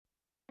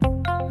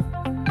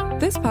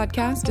This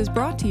podcast is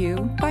brought to you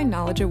by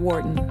Knowledge at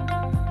Wharton.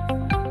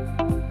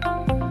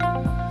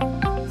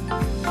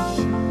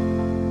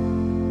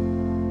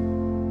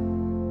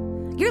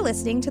 You're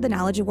listening to the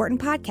Knowledge at Wharton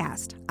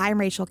podcast. I'm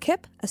Rachel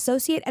Kipp,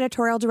 Associate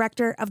Editorial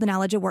Director of the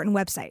Knowledge at Wharton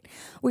website.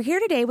 We're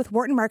here today with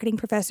Wharton Marketing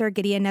Professor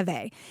Gideon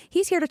Nave.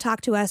 He's here to talk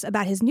to us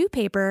about his new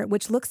paper,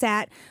 which looks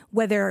at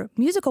whether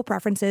musical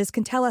preferences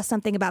can tell us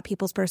something about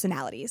people's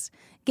personalities.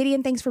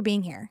 Gideon, thanks for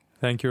being here.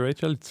 Thank you,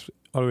 Rachel. It's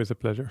always a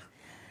pleasure.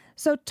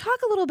 So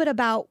talk a little bit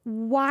about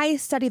why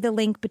study the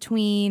link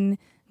between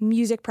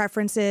music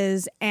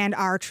preferences and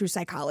our true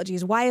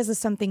psychologies. Why is this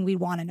something we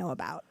want to know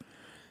about?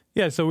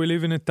 Yeah, so we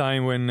live in a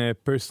time when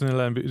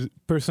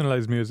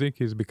personalized music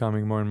is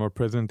becoming more and more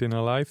present in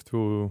our life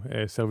through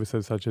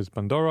services such as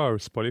Pandora or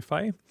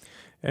Spotify.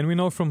 And we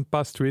know from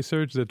past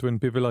research that when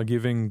people are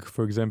giving,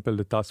 for example,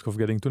 the task of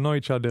getting to know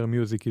each other,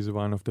 music is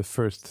one of the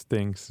first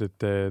things that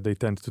they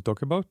tend to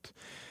talk about,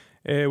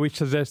 which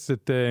suggests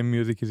that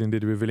music is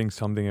indeed revealing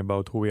something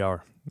about who we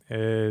are.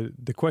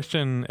 The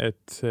question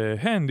at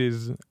hand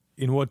is,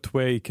 in what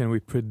way can we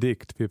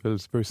predict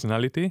people's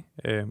personality,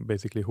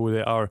 basically who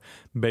they are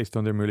based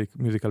on their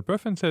musical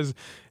preferences,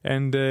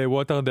 and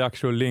what are the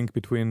actual link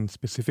between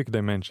specific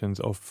dimensions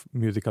of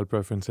musical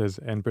preferences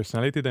and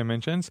personality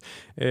dimensions?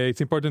 It's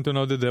important to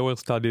know that there were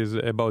studies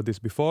about this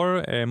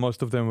before.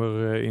 Most of them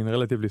were in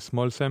relatively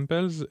small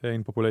samples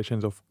in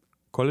populations of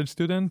college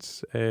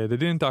students. They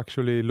didn't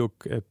actually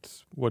look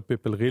at what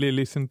people really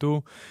listen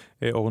to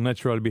or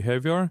natural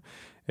behavior.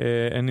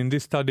 And in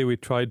this study, we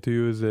tried to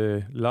use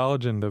a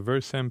large and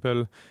diverse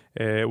sample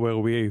where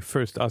we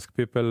first asked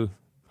people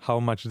how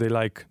much they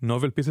like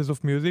novel pieces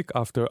of music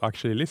after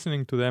actually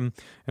listening to them,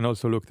 and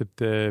also looked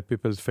at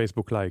people's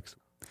Facebook likes.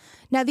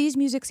 Now, these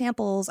music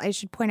samples, I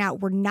should point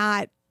out, were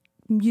not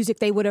music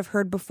they would have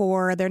heard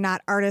before. They're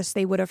not artists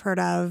they would have heard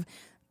of.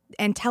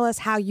 And tell us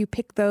how you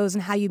picked those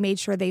and how you made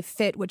sure they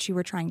fit what you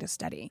were trying to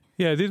study.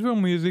 Yeah, these were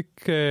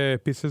music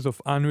pieces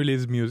of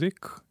unreleased music.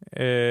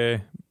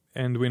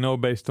 And we know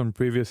based on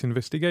previous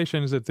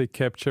investigations that they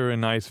capture a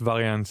nice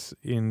variance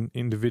in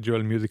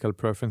individual musical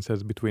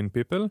preferences between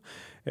people.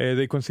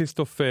 They consist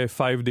of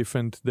 5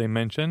 different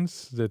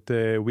dimensions that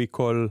we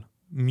call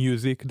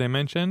music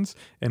dimensions: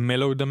 a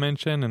mellow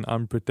dimension, an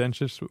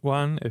unpretentious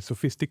one, a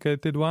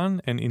sophisticated one,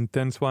 an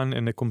intense one,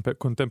 and a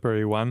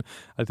contemporary one.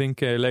 I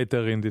think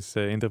later in this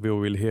interview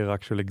we'll hear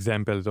actual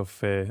examples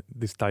of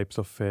these types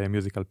of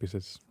musical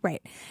pieces.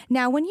 Right.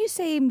 Now, when you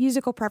say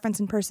musical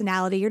preference and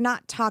personality, you're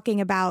not talking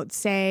about,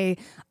 say,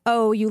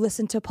 oh, you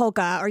listen to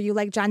polka or you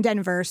like John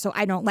Denver, so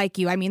I don't like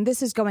you. I mean,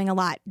 this is going a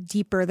lot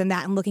deeper than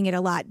that and looking at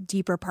a lot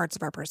deeper parts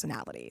of our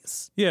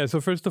personalities. Yeah, so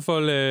first of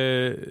all,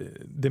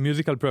 the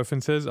musical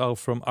preferences are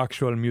from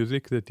actual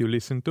music that you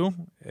listen to.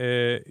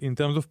 In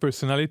terms of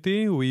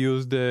personality, we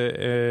used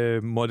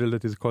a model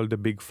that is called the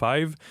Big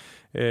Five.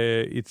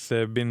 It's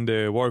been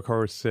the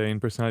workhorse in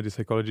personality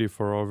psychology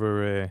for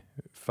over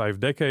 5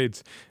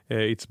 decades.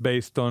 It's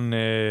based on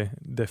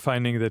the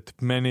finding that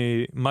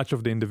much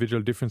of the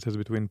individual differences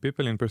between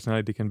people in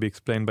personality can be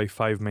explained by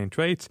 5 main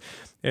traits.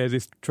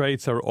 These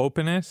traits are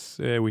openness,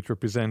 which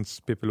represents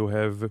people who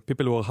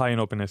are high in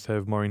openness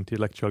have more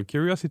intellectual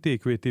curiosity,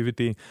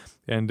 creativity,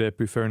 and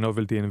prefer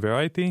novelty and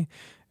variety.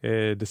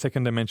 The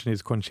second dimension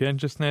is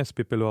conscientiousness.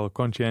 People who are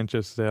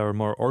conscientious, they are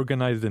more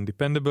organized and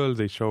dependable.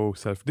 They show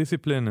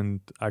self-discipline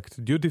and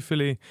act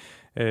dutifully.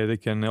 They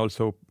can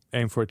also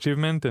aim for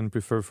achievement and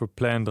prefer for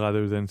planned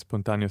rather than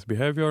spontaneous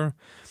behavior.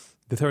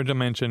 The third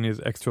dimension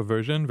is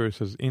extroversion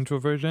versus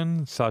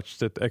introversion, such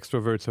that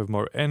extroverts have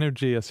more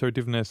energy,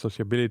 assertiveness,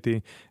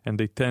 sociability, and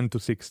they tend to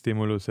seek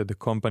stimulus at the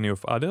company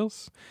of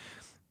others.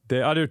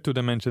 The other 2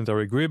 dimensions are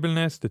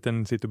agreeableness, the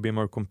tendency to be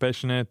more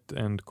compassionate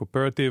and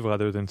cooperative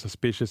rather than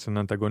suspicious and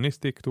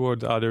antagonistic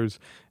towards others.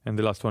 And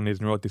the last one is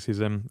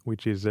neuroticism,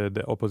 which is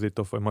the opposite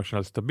of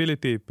emotional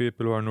stability.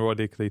 People who are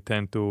neurotic, they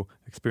tend to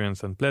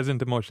experience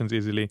unpleasant emotions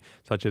easily,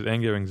 such as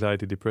anger,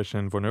 anxiety,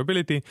 depression, and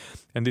vulnerability.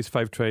 And these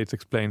 5 traits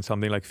explain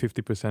something like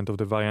 50% of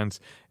the variance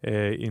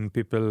in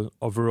people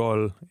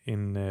overall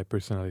in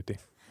personality.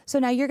 So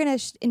now you're going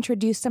to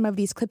introduce some of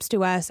these clips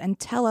to us and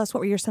tell us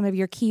what were some of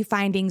your key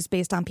findings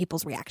based on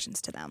people's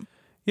reactions to them.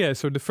 Yeah,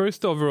 so the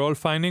first overall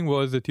finding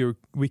was that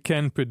we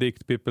can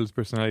predict people's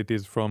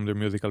personalities from their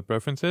musical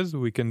preferences.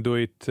 We can do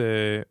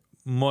it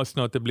most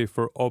notably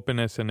for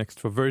openness and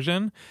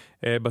extroversion,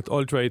 but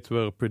all traits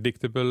were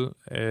predictable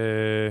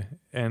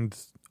and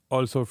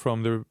also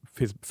from the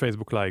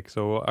Facebook likes.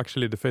 So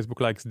actually the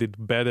Facebook likes did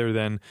better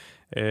than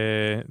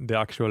the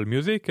actual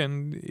music,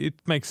 and it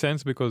makes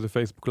sense because the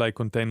Facebook like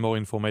contain more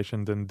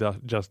information than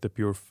just the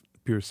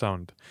pure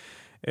sound.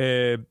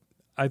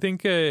 I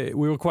think we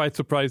were quite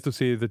surprised to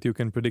see that you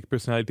can predict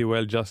personality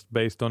well just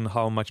based on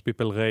how much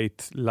people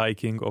rate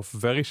liking of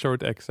very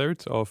short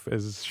excerpts of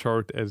as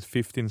short as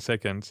 15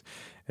 seconds.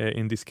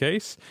 in this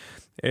case.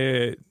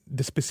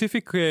 The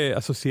specific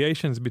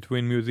associations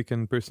between music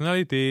and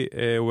personality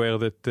were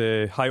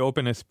that high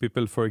openness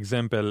people, for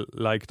example,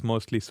 liked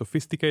mostly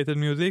sophisticated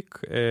music.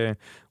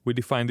 We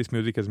define this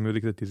music as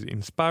music that is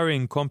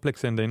inspiring,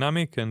 complex, and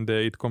dynamic, and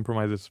it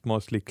comprises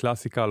mostly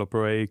classical,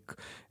 operatic,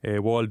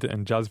 world,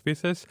 and jazz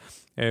pieces.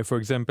 For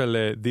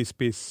example, this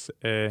piece,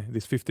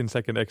 this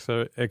 15-second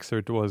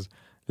excerpt was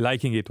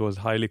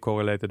highly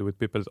correlated with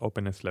people's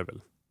openness level.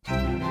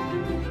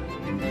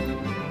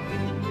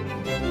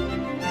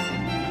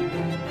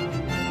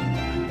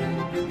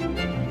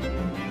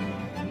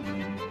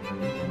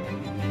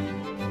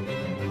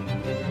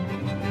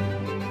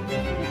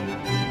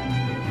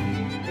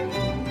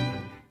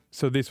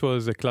 So this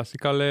was a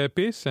classical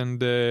piece,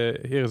 and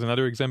here's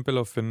another example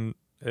of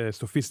a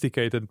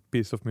sophisticated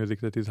piece of music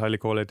that is highly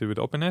correlated with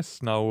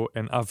openness, now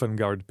an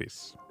avant-garde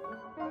piece.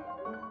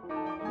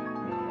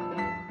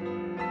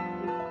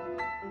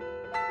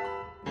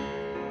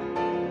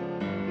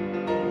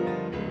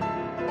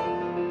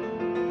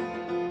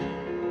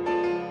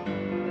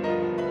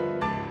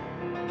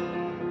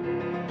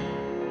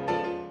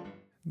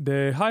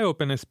 The high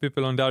openness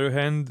people, on the other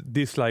hand,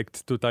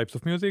 disliked two types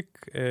of music.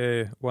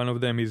 One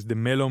of them is the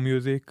mellow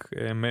music,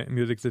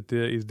 music that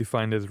is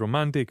defined as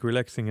romantic,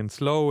 relaxing, and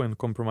slow, and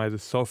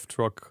comprises soft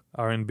rock,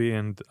 R&B,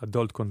 and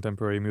adult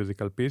contemporary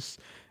musical piece,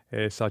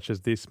 such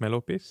as this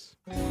mellow piece.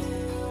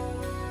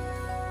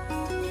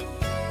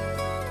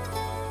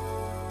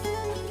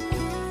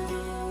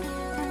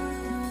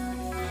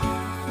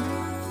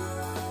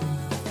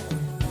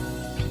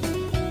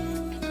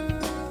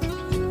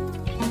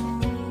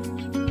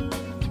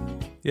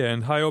 Yeah,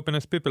 and high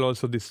openness people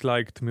also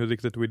disliked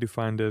music that we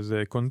defined as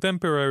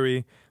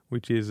contemporary,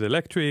 which is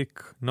electric,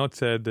 not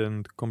sad,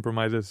 and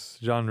comprises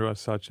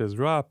genres such as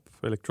rap,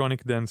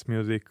 electronic dance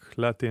music,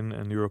 Latin,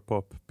 and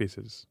Europop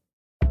pieces.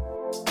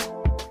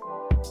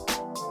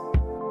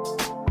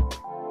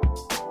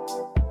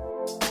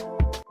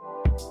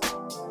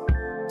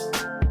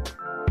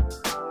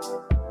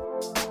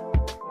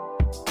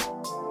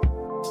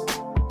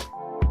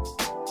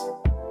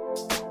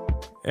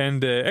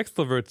 And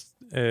extroverts,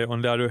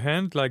 on the other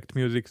hand, liked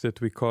music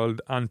that we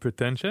called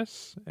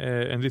unpretentious.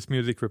 And this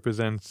music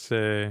represents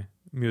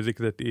music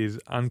that is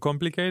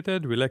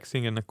uncomplicated,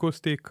 relaxing, and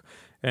acoustic,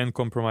 and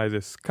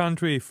comprises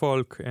country,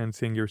 folk, and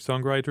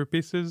singer-songwriter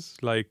pieces,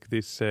 like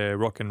this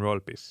rock and roll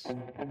piece.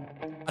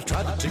 I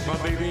tried to take my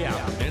baby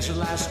out dancing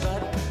last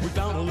night. We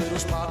found a little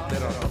spot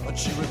that I thought that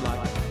she would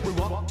like. We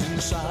walked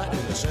inside and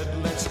I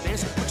said, let's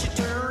dance. But she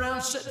turned around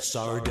and said,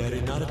 sorry,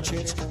 Daddy, not a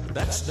chance.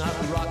 That's not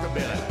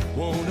rockabilly.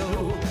 Whoa,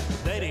 no,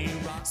 that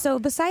ain't rock. So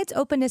besides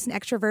openness and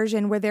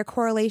extroversion, were there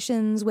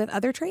correlations with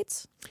other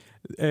traits?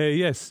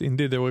 Yes,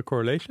 indeed, there were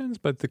correlations,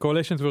 but the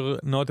correlations were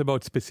not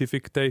about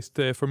specific taste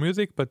for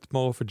music, but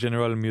more of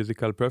general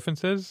musical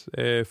preferences.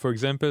 For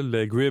example, the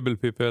agreeable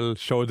people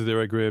showed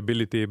their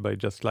agreeability by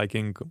just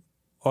liking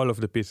all of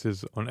the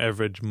pieces on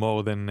average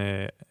more than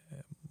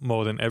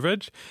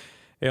average.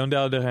 On the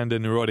other hand, the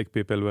neurotic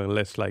people were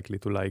less likely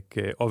to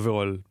like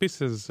overall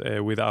pieces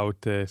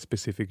without a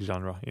specific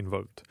genre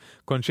involved.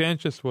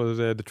 Conscientious was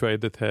the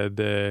trait that had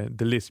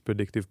the least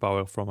predictive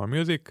power from our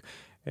music.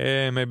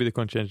 Maybe the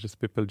conscientious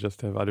people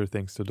just have other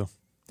things to do.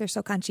 They're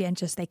so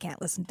conscientious they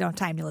don't have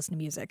time to listen to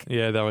music.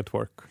 Yeah, they're at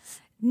work.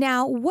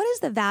 Now, what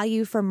is the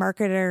value for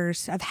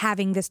marketers of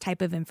having this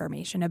type of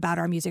information about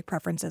our music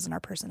preferences and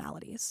our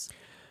personalities?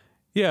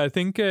 Yeah, I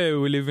think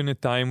we live in a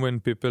time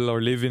when people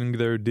are leaving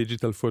their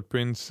digital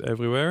footprints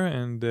everywhere,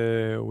 and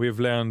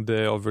we've learned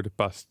over the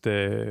past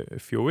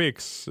few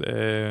weeks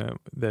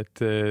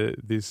that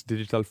these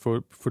digital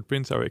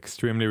footprints are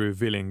extremely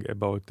revealing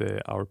about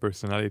our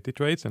personality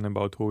traits and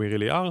about who we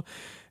really are.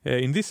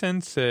 In this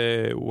sense,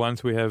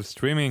 once we have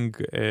streaming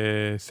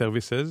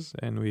services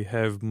and we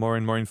have more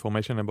and more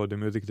information about the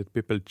music that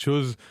people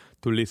choose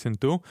to listen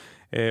to,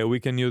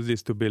 we can use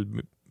this to build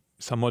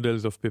some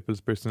models of people's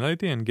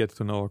personality and get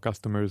to know our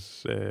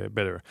customers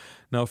better.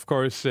 Now, of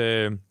course,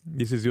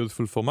 this is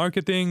useful for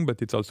marketing,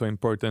 but it's also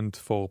important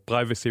for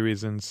privacy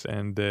reasons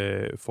and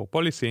for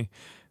policy,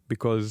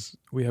 because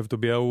we have to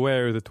be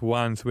aware that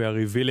once we are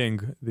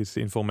revealing this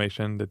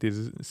information that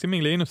is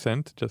seemingly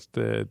innocent, just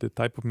the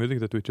type of music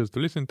that we choose to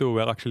listen to,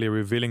 we're actually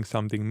revealing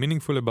something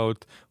meaningful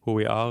about who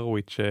we are,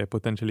 which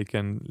potentially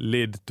can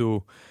lead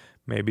to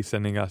maybe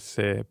sending us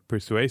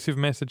persuasive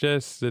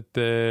messages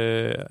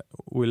that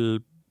will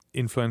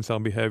influence our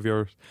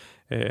behavior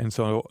and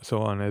so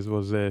on, as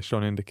was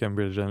shown in the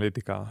Cambridge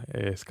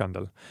Analytica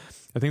scandal.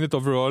 I think that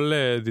overall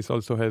this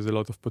also has a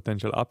lot of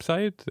potential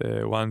upside.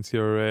 Once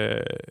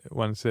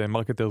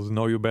marketers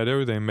know you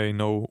better, they may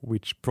know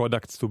which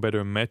products to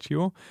better match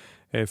you.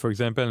 For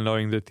example,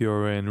 knowing that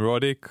you're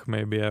neurotic,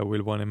 maybe I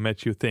will want to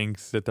match you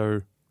things that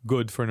are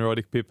good for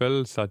neurotic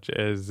people, such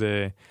as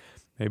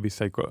maybe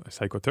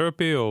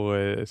psychotherapy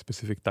or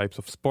specific types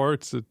of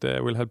sports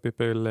that will help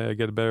people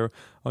get better.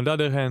 On the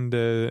other hand,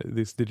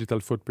 these digital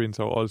footprints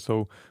are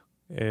also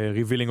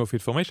revealing of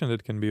information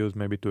that can be used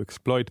maybe to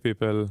exploit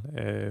people.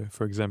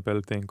 For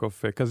example, think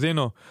of a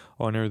casino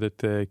owner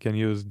that can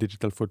use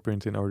digital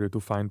footprints in order to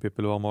find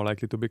people who are more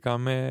likely to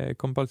become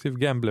compulsive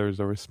gamblers,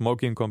 or a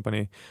smoking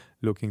company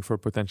looking for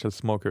potential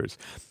smokers.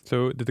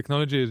 So the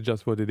technology is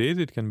just what it is.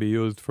 It can be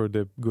used for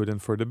the good and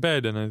for the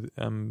bad.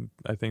 And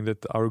I think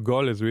that our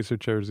goal as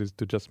researchers is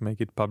to just make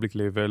it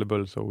publicly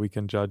available so we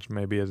can judge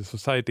maybe as a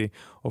society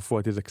of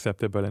what is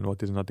acceptable and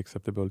what is not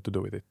acceptable to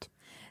do with it.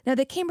 Now,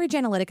 the Cambridge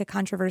Analytica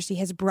controversy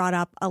has brought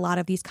up a lot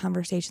of these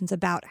conversations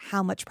about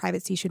how much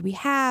privacy should we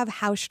have,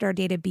 how should our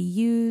data be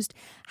used.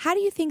 How do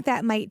you think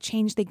that might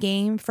change the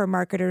game for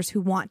marketers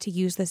who want to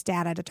use this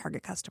data to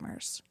target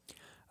customers?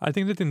 I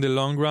think that in the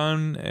long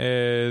run,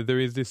 there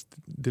is this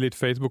delete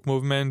Facebook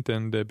movement,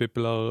 and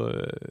people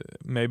are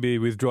maybe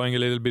withdrawing a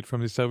little bit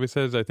from these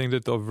services. I think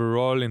that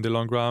overall, in the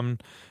long run,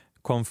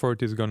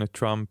 comfort is going to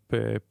trump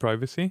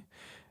privacy.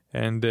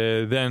 And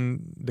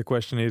then the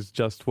question is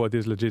just what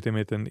is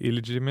legitimate and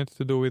illegitimate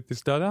to do with this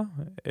data.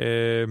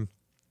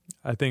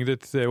 I think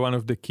that one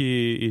of the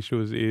key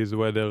issues is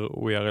whether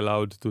we are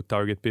allowed to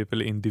target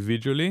people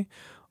individually,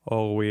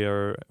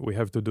 or we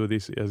have to do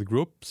this as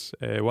groups.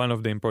 One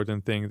of the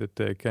important things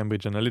that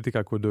Cambridge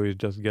Analytica could do is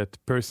just get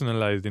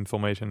personalized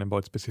information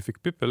about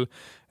specific people.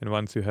 And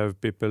once you have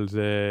people's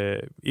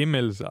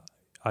emails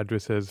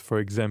addresses, for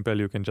example,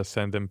 you can just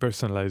send them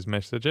personalized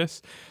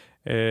messages,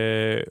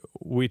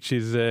 which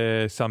is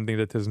something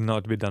that has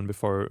not been done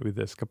before with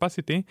this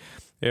capacity.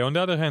 On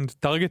the other hand,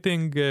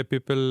 targeting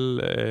people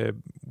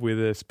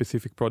with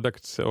specific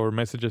products or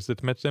messages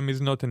that match them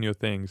is not a new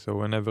thing. So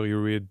whenever you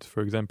read,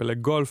 for example, a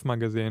golf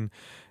magazine,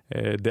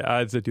 the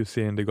ads that you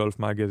see in the golf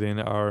magazine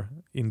are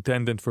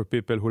intended for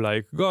people who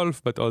like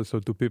golf, but also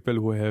to people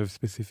who have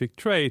specific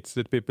traits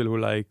that people who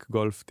like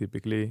golf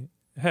typically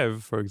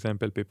have. For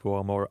example, people who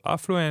are more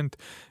affluent,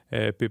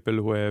 people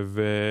who have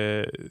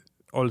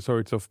all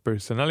sorts of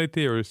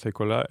personality or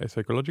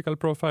psychological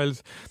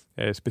profiles,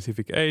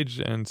 specific age,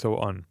 and so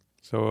on.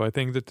 So I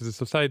think that as a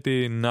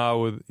society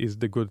now is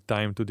the good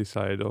time to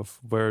decide of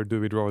where do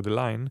we draw the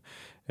line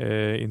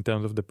in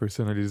terms of the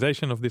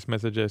personalization of these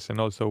messages, and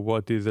also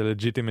what is a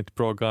legitimate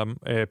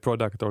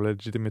product or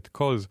legitimate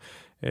cause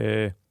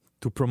to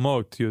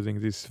promote using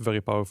these very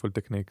powerful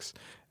techniques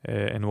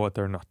and what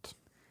are not.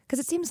 Because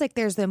it seems like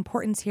there's the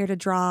importance here to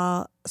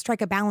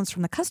strike a balance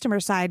from the customer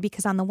side,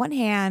 because on the one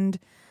hand,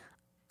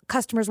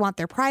 customers want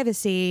their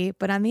privacy,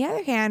 but on the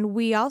other hand,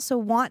 we also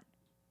want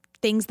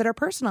things that are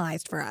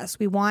personalized for us.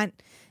 We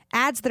want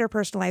ads that are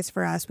personalized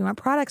for us. We want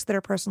products that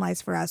are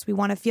personalized for us. We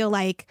want to feel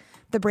like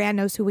the brand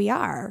knows who we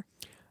are.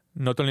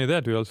 Not only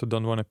that, we also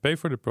don't want to pay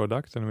for the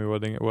products, and we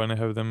want to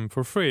have them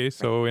for free.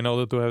 So in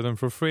order to have them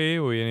for free,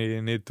 we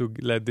need to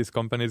let these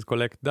companies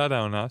collect data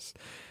on us.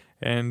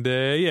 And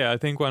I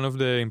think one of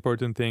the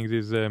important things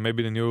is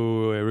maybe the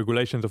new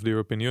regulations of the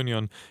European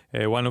Union.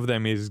 One of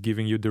them is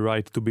giving you the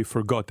right to be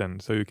forgotten.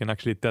 So you can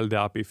actually tell the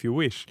app, if you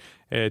wish,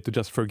 to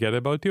just forget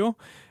about you.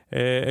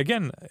 It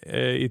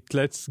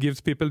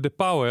gives people the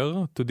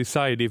power to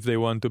decide if they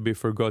want to be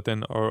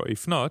forgotten or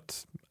if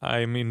not.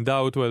 I'm in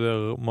doubt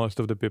whether most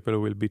of the people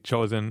will be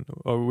chosen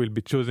or will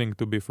be choosing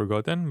to be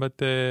forgotten,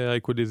 but I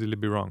could easily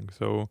be wrong.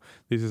 So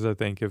this is, I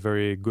think, a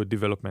very good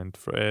development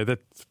that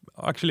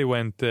actually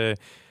went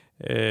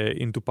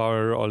into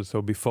power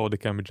also before the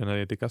Cambridge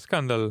Analytica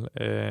scandal,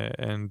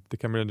 and the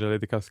Cambridge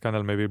Analytica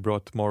scandal maybe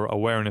brought more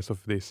awareness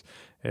of this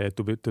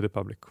to the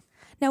public.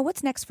 Now,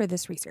 what's next for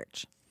this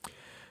research?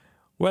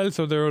 Well,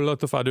 so there are a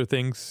lot of other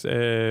things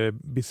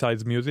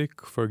besides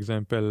music. For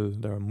example,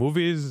 there are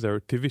movies, there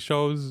are TV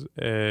shows,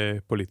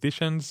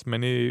 politicians.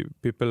 Many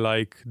people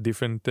like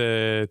different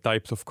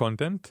types of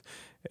content.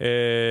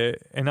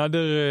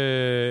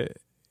 Another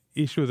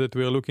issue that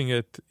we're looking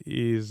at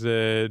is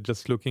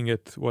just looking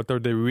at what are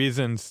the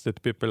reasons that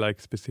people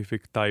like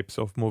specific types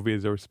of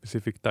movies or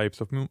specific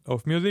types of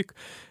music.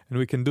 And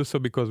we can do so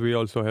because we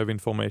also have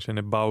information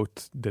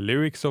about the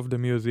lyrics of the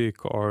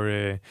music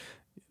or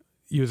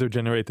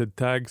user-generated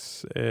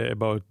tags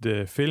about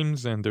the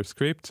films and their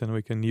scripts, and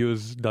we can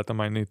use data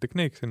mining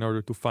techniques in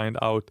order to find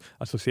out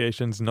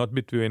associations not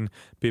between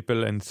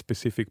people and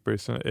specific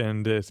person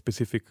and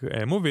specific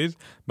movies,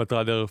 but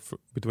rather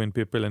between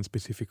people and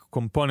specific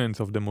components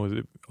of the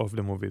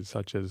movies,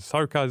 such as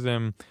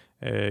sarcasm,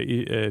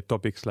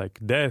 topics like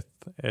death,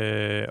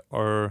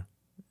 or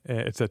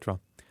etc.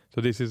 So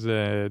this is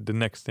the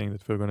next thing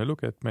that we're going to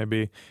look at,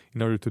 maybe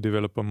in order to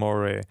develop a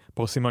more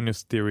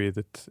parsimonious theory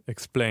that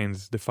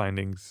explains the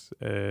findings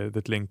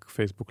that link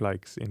Facebook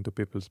likes into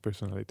people's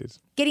personalities.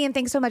 Gideon,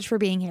 thanks so much for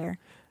being here.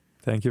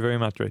 Thank you very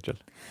much, Rachel.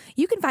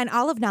 You can find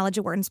all of Knowledge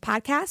at Wharton's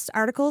podcasts,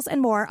 articles,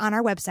 and more on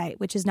our website,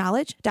 which is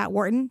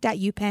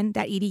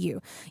knowledge.wharton.upenn.edu.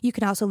 You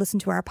can also listen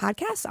to our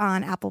podcasts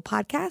on Apple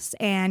Podcasts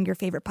and your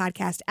favorite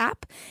podcast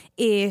app.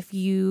 If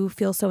you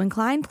feel so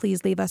inclined,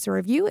 please leave us a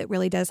review. It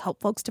really does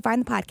help folks to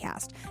find the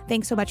podcast.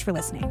 Thanks so much for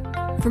listening.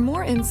 For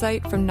more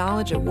insight from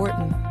Knowledge at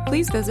Wharton,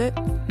 please visit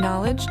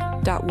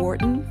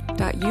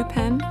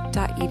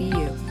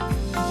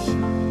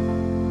knowledge.wharton.upenn.edu.